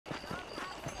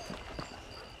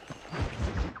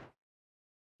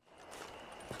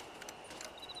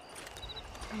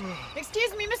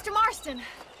Excuse me, Mr. Marston.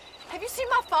 Have you seen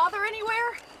my father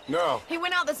anywhere? No. He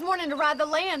went out this morning to ride the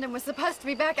land and was supposed to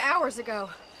be back hours ago.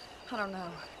 I don't know.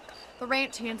 The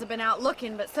ranch hands have been out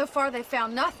looking, but so far they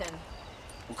found nothing.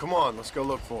 Well, come on, let's go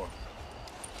look for him.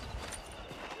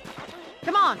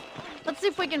 Come on, let's see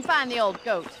if we can find the old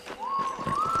goat.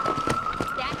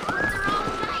 That's what they're all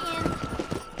saying.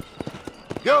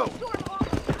 Go!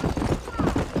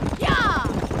 Yeah!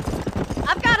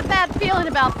 I've got a bad feeling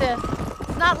about this.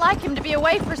 It's not like him to be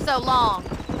away for so long.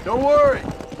 Don't worry,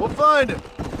 we'll find him.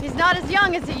 He's not as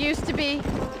young as he used to be.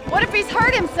 What if he's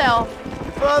hurt himself?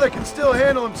 Your father can still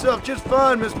handle himself just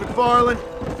fine, Miss MacFarlane.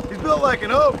 He's built like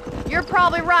an oak. You're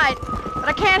probably right, but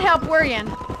I can't help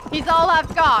worrying. He's all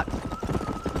I've got.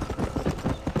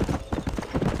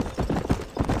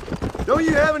 Don't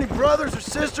you have any brothers or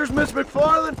sisters, Miss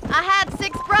MacFarlane? I had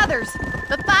 6 brothers,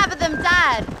 but 5 of them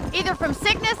died, either from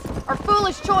sickness or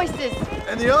foolish choices.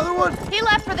 And the other one? He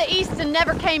left for the east and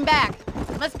never came back.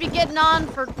 Must be getting on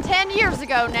for 10 years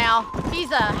ago now. He's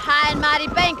a high and mighty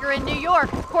banker in New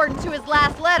York, according to his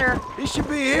last letter. He should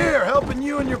be here, helping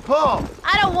you and your pa.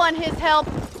 I don't want his help.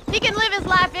 He can live his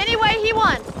life any way he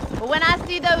wants. But when I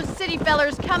see those city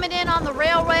fellers coming in on the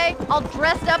railway, all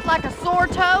dressed up like a sore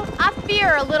toe, I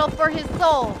fear a little for his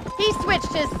soul. He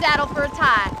switched his saddle for a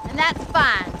tie, and that's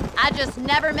fine. I just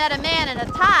never met a man in a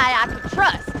tie I could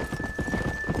trust.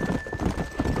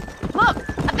 Look,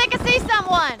 I think I see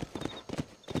someone.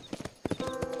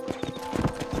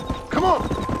 Come on!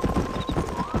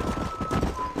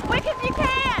 Quick as you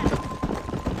can!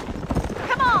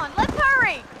 Come on, let's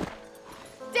hurry!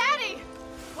 Daddy!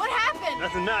 What happened?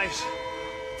 Nothing nice.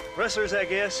 Rustlers, I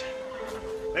guess.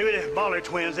 Maybe the Baller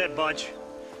twins, that bunch.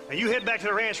 Now you head back to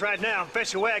the ranch right now and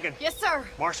fetch the wagon. Yes, sir.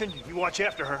 Marston, you watch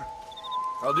after her.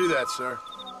 I'll do that, sir.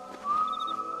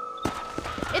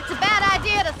 It's a bad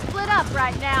idea to split up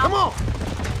right now. Come on!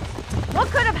 What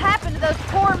could have happened to those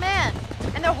poor men?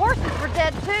 And their horses were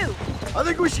dead too. I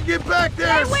think we should get back there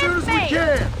Stay as soon with as we me.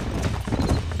 can.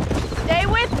 Stay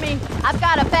with me. I've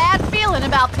got a bad feeling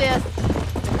about this.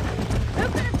 Who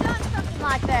could have done something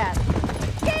like that?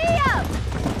 Giddy up!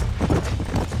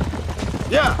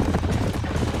 Yeah,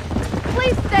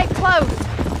 Please stay close.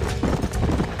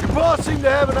 your boss seemed to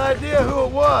have an idea who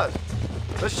it was.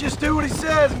 Let's just do what he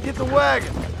says and get the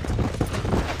wagon.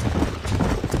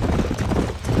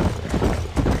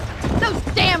 Those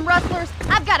damn rustlers.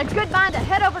 I've got a good mind to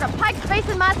head over to Pike's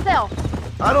Basin myself.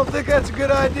 I don't think that's a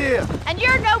good idea. And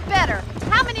you're no better.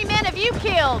 How many men have you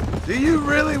killed? Do you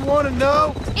really want to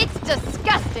know? It's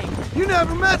disgusting. You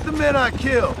never met the men I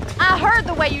killed. I heard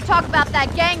the way you talk about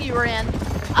that gang you were in.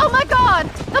 Oh my God!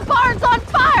 The barn's on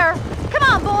fire! Come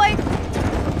on, boy!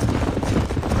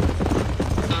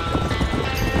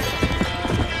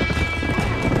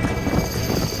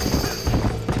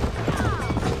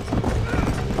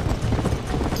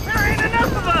 There ain't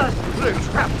enough of us! They're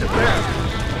trapped in there.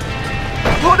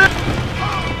 Put it!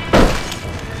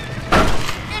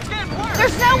 It's getting worse!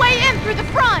 There's no way in through the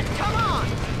front! Come on!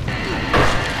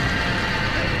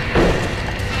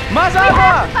 We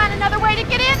have to find another way to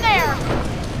get in there!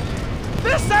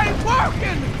 This ain't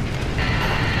working!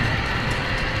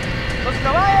 Los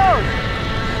caballos!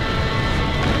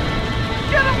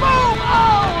 Get a move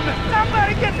on!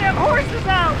 Somebody get them horses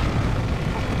out!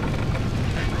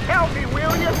 Help me,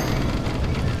 will you?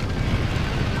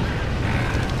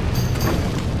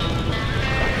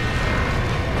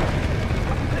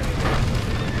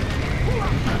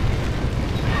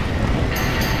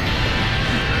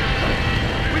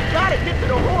 We gotta get to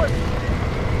the horse.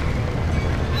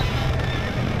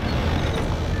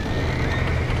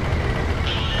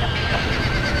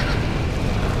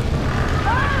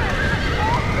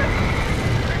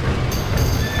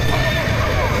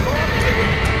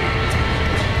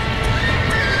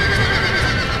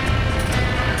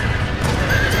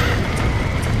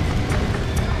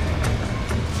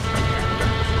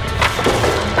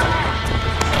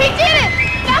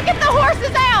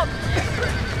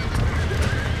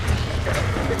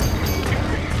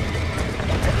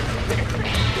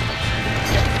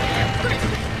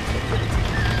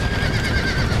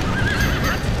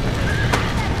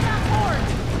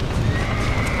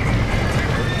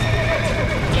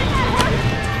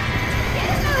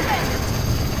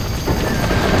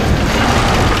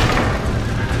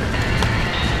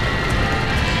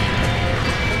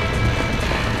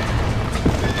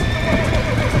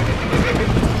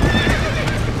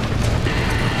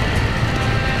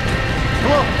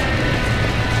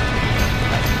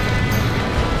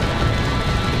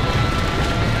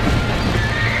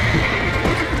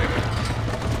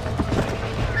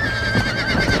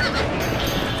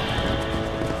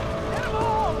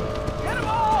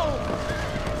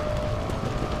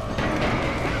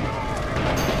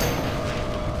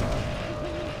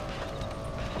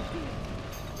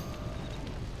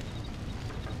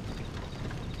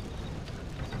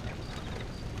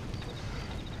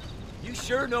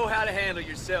 sure know how to handle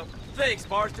yourself. Thanks,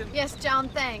 Marston. Yes, John,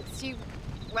 thanks.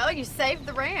 Well, you saved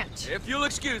the ranch. If you'll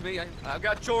excuse me, I've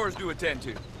got chores to attend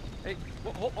to. Hey,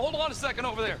 hold on a second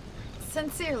over there.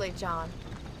 Sincerely, John.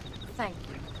 Thank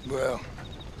you. Well,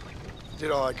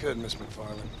 did all I could, Miss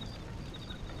MacFarlane.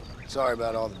 Sorry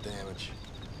about all the damage.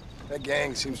 That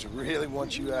gang seems to really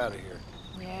want you out of here.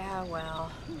 Yeah, well,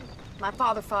 my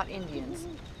father fought Indians.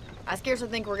 I scarcely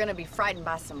think we're gonna be frightened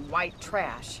by some white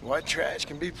trash. White trash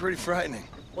can be pretty frightening.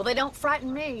 Well, they don't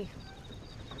frighten me.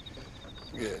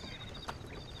 Good.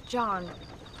 John,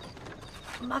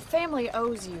 my family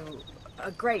owes you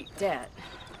a great debt.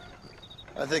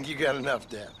 I think you got enough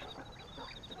debt.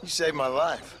 You saved my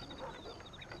life.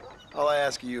 All I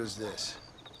ask of you is this.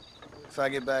 If I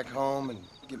get back home and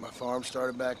get my farm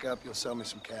started back up, you'll sell me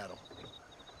some cattle.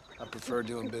 I prefer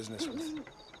doing business with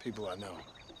people I know.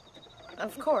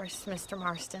 Of course, Mr.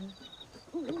 Marston.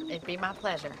 It'd be my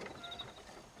pleasure.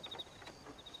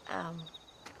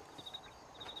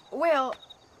 Well,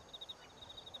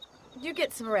 you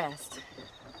get some rest.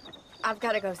 I've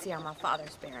got to go see how my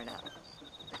father's bearing up.